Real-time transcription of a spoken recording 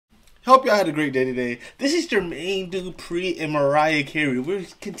Hope y'all had a great day today. This is Jermaine Dupri and Mariah Carey. We're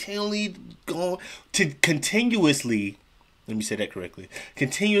continuously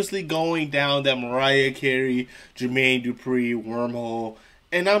going down that Mariah Carey, Jermaine Dupri wormhole,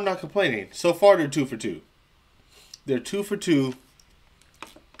 and I'm not complaining. So far, they're 2 for 2. They're 2 for 2.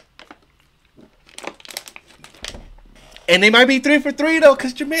 And they might be 3 for 3 though,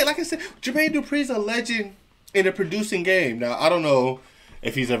 because Jermaine, like I said, Jermaine Dupri's a legend in the producing game. Now, I don't know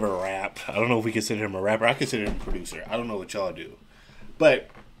if he's ever rapped. I don't know if we consider him a rapper. I consider him a producer. I don't know what y'all do.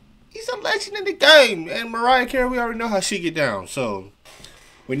 But he's a legend in the game. And Mariah Carey, we already know how she get down. So,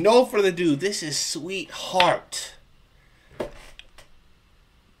 with no further ado, this is Sweetheart.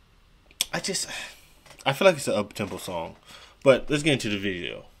 I feel like it's an up-tempo song. But let's get into the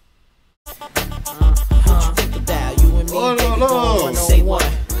video. Oh, no. Say what?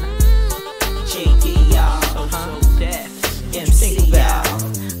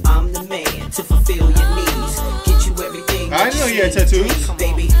 I'm the man to fulfill your needs. Get you everything. I didn't know you had tattoos.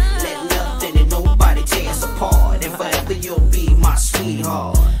 Baby, let nothing and nobody tear us apart. And forever you'll be my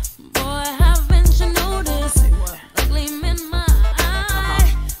sweetheart. Boy, haven't you noticed the gleam in my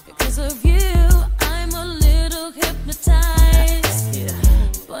eye? Because of you, I'm a little hypnotized.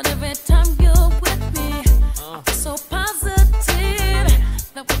 But every time you're with me, I feel so positive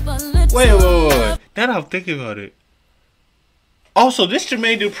that with a little Wait. Now that I'm thinking about it. Also, this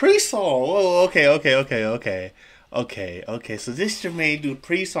Jermaine Dupri song. Oh, okay. So this Jermaine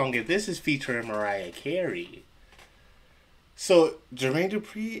Dupri song, if this is featuring Mariah Carey. So Jermaine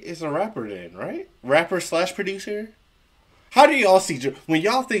Dupri is a rapper then, right? Rapper / producer? How do y'all see, when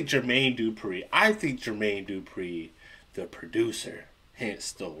y'all think Jermaine Dupri, I think Jermaine Dupri, the producer.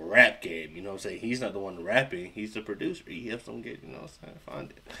 Hence the rap game, you know what I'm saying? He's not the one rapping, he's the producer. He helps them get, you know what I'm saying,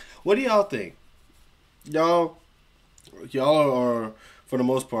 find it. What do y'all think? Y'all are, for the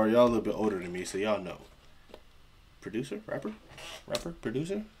most part, y'all a little bit older than me, so y'all know. Producer? Rapper?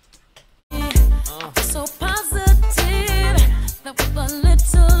 Producer? so positive that with a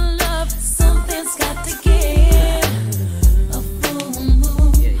little love, something's got to give. A full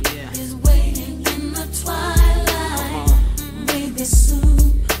moon is waiting in the twilight. Maybe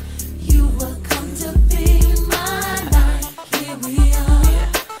soon you will come to be my light. Here we are,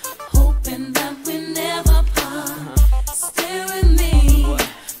 hoping that we never part. Stay with me,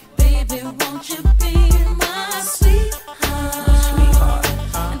 baby, won't you be my sweetheart?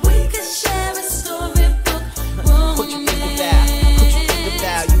 And we can share a storybook romance. What you think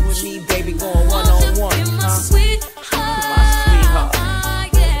about you and me, baby, going one-on-one? Be my sweetheart,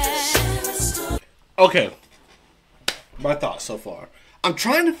 yeah. Okay. My thoughts so far. I'm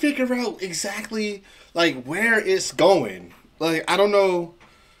trying to figure out exactly, like, where it's going. Like, I don't know.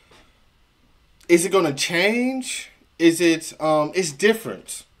 Is it going to change? Is it, it's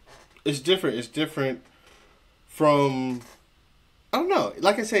different. It's different from, I don't know.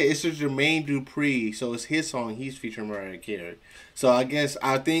 Like I said, it's just Jermaine Dupri, so it's his song. He's featuring Mariah Carey. So I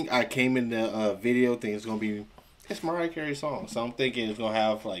think I came in the video thing. It's going to be, it's Mariah Carey's song. So I'm thinking it's going to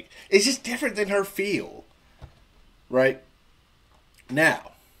have, like, it's just different than her feel. Right?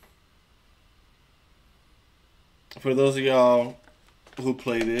 Now, for those of y'all who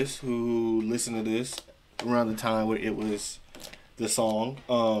play this, who listen to this around the time where it was the song,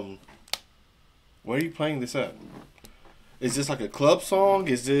 where are you playing this at? Is this like a club song?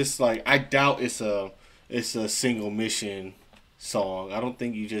 Is this like, I doubt it's a single mission song. I don't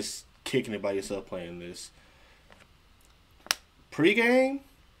think you just kicking it by yourself playing this. Pre-game?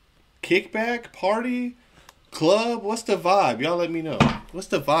 Kickback? Party? Club? What's the vibe? Y'all let me know. What's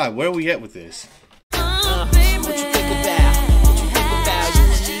the vibe? Where are we at with this? What you think about you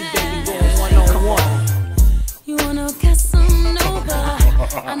and me, baby, going one-on-one? You wanna Casanova?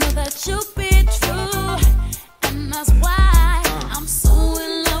 I know that you'll be true, and that's why I'm so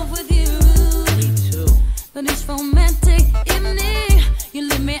in love with you. Me too. But each romantic evening, you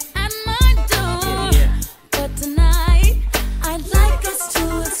leave me at my door. But tonight, I'd like us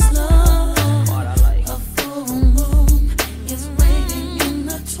to explore. What I like. A full moon is waiting in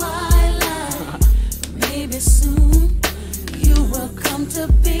the twilight. Maybe soon you will come to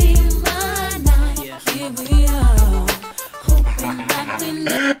be my night. Here we are, hoping that we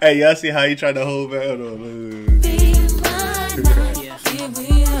never Hey, y'all see how he tried to hold back? Hold on. be my night. Here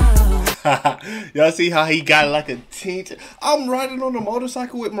we are. Y'all see how he got like a teeny. I'm riding on a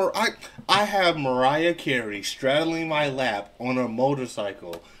motorcycle with I have Mariah Carey straddling my lap on a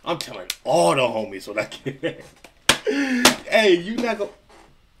motorcycle. I'm telling all the homies what I can. Hey, you not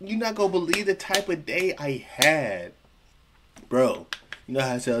gonna believe the type of day I had, bro. You know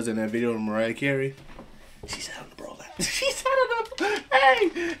how it says in that video of Mariah Carey? She sat on the bro lap. She sat on the.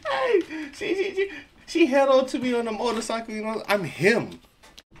 Hey. She held on to me on the motorcycle. You know, I'm him.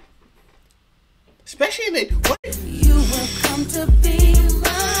 Especially in the. What? You will come to be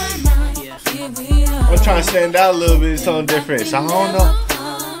mine. Here we are. I'm trying to stand out a little bit. It's something different. So I don't know.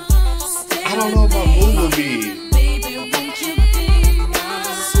 I don't know if my mood will be.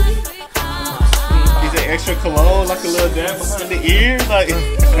 Is it extra cologne, like a little dab behind the ear? Like.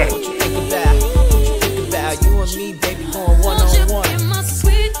 What you think about? What you think about? You and me, baby, going one-on-one. My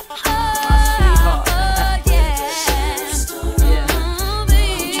sweetheart. Yeah.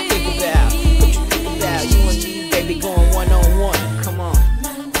 What you think about? What you think about? You and me, baby, going one-on-one. Come on.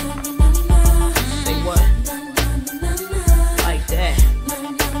 Say what? Like that.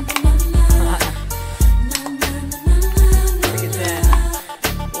 Look at that.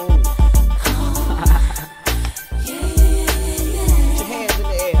 Ooh. Put your hands in the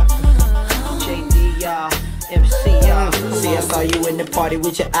air. JD, y'all. MC, y'all. See, I saw you in the party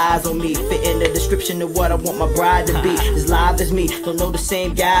with your eyes on me. Fit in the description of what I want my bride to be. As live as me, don't know the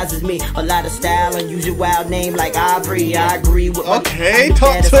same guys as me. A lot of style, unusual wild name like Aubrey. I agree with my Okay, I'm the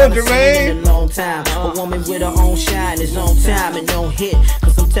talk baddest to him, I've seen Jermaine. in a long time. A woman with her own shine is on time and don't hit.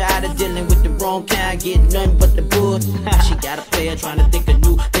 Cause I'm tired of dealing with the wrong kind. Get nothing but the bull. She got a player trying to think of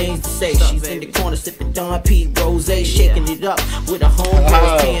new things to say. She's in the corner sipping Don Pete Rose, shaking it up with her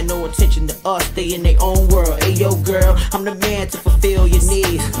homegirls, paying no attention to us. They in their own world. Hey yo, girl, I'm the man to fulfill your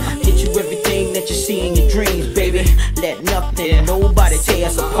needs. Get you everything that you see in your dreams, baby. Let nothing, nobody tear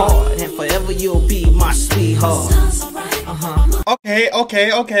us apart. And forever you'll be my sweetheart. Okay.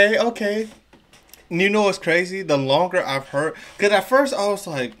 You know what's crazy? The longer I've heard, because at first I was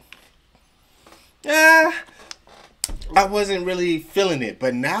like, I wasn't really feeling it.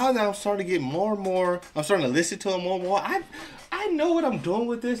 But now that I'm starting to get more and more, I'm starting to listen to it more and more. I know what I'm doing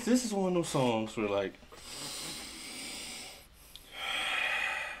with this. This is one of those songs where like,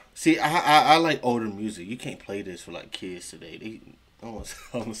 see, I like older music. You can't play this for like kids today. They almost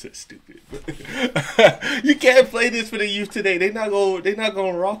said stupid. But you can't play this for the youth today. They're not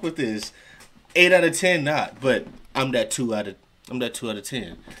gonna rock with this. 8 out of 10 not. But I'm that 2 out of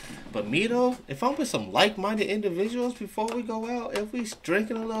 10. But me though, if I'm with some like-minded individuals before we go out, if we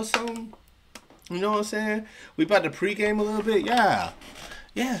drinking a little something, you know what I'm saying? We about to pregame a little bit. Yeah,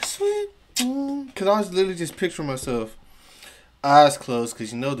 sweet. Cause I was literally just picturing myself. Eyes closed,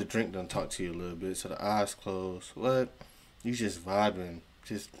 because you know the drink done talk to you a little bit. So the eyes closed. What? You just vibing.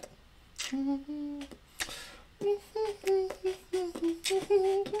 Just. You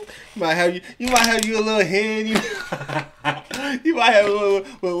might have you a little hen. You might have a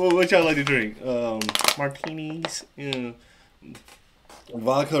little. What y'all like to drink? Martinis. Yeah.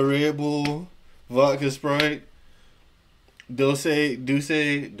 Vodka Red Bull. Vodka Sprite. Dose.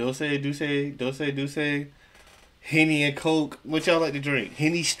 Henny and Coke. What y'all like to drink?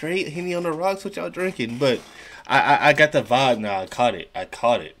 Henny straight? Henny on the rocks? What y'all drinking? But I got the vibe now. I caught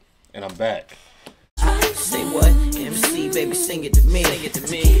it. And I'm back. Say what? MC, baby, sing it to me.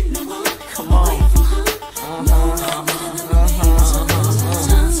 Come on.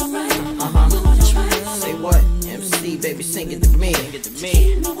 Say what? MC, baby, sing it to me.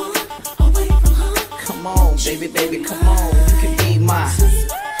 Come on, baby, come on. You can be my sweetheart.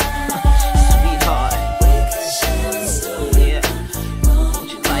 Yeah. Don't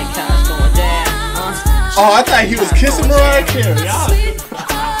you like how it's going down? Oh, I thought he was kissing Mariah Carey.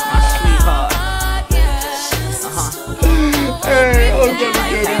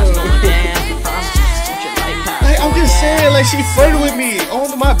 Hey, I'm just saying, like, she flirted with me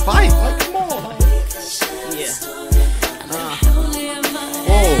on my bike. Like, come on.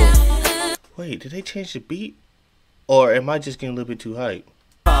 Whoa. Wait, did they change the beat? Or am I just getting a little bit too hype?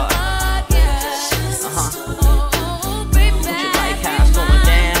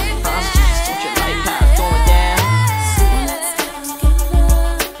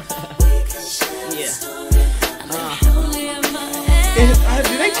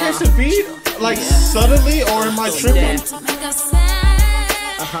 Did they change the beat? Like, suddenly? Or am I tripping?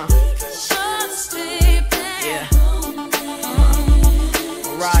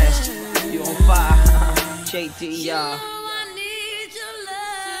 Mariah, you on fire. JD, y'all.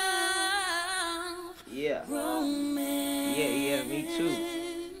 Yeah, me too.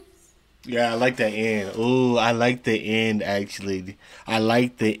 Yeah, I like the end. Ooh, I like the end, actually. I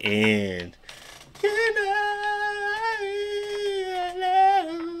like the end.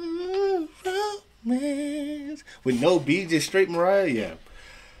 With no beat, just straight Mariah, yeah.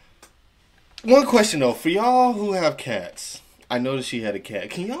 One question though, for y'all who have cats, I noticed she had a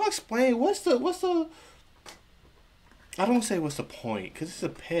cat. Can y'all explain what's the? I don't say what's the point, cause it's a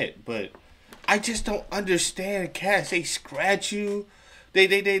pet, but I just don't understand cats. They scratch you.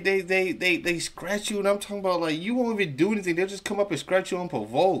 They scratch you, and I'm talking about like you won't even do anything. They'll just come up and scratch you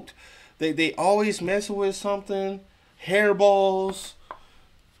unprovoked. They always messing with something. Hairballs.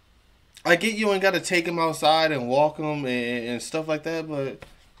 I get you ain't got to take them outside and walk them and stuff like that, but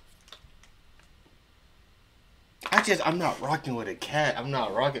I'm not rocking with a cat. I'm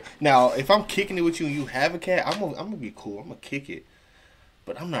not rocking. Now, if I'm kicking it with you and you have a cat, I'm gonna be cool. I'm gonna kick it.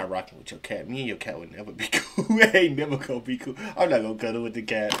 But I'm not rocking with your cat. Me and your cat would never be cool. We ain't never gonna be cool. I'm not gonna cuddle with the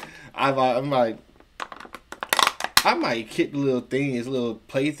cat. I might kick the little thing, his little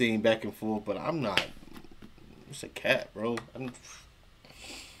play thing back and forth, but I'm not. It's a cat, bro.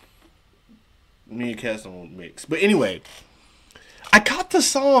 Me and cats don't mix. But anyway, I caught the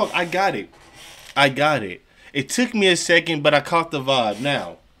song. I got it. It took me a second, but I caught the vibe.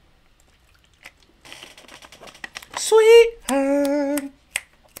 Now, sweetheart.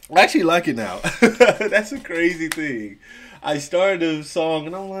 I actually like it now. That's a crazy thing. I started the song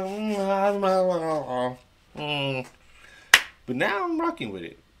and I'm like, but now I'm rocking with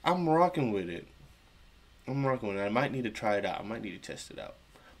it. I might need to try it out. I might need to test it out.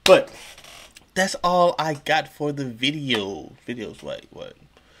 But that's all I got for the video. What?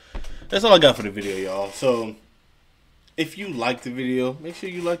 That's all I got for the video, y'all. So if you like the video, make sure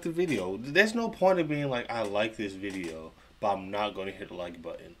you like the video. There's no point in being like, I like this video, but I'm not going to hit the like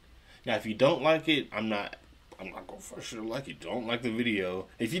button. Now, if you don't like it, I'm not going to force you to like it. Don't like the video.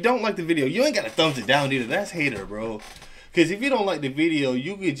 If you don't like the video, you ain't got to thumbs it down either. That's hater, bro. Because if you don't like the video,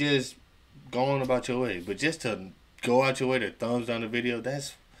 you could just go on about your way. But just to go out your way to thumbs down the video,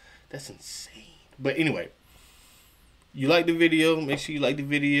 that's insane. But anyway, you like the video, make sure you like the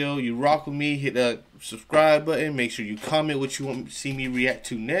video. You rock with me, hit that subscribe button. Make sure you comment what you want to see me react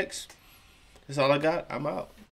to next. That's all I got. I'm out.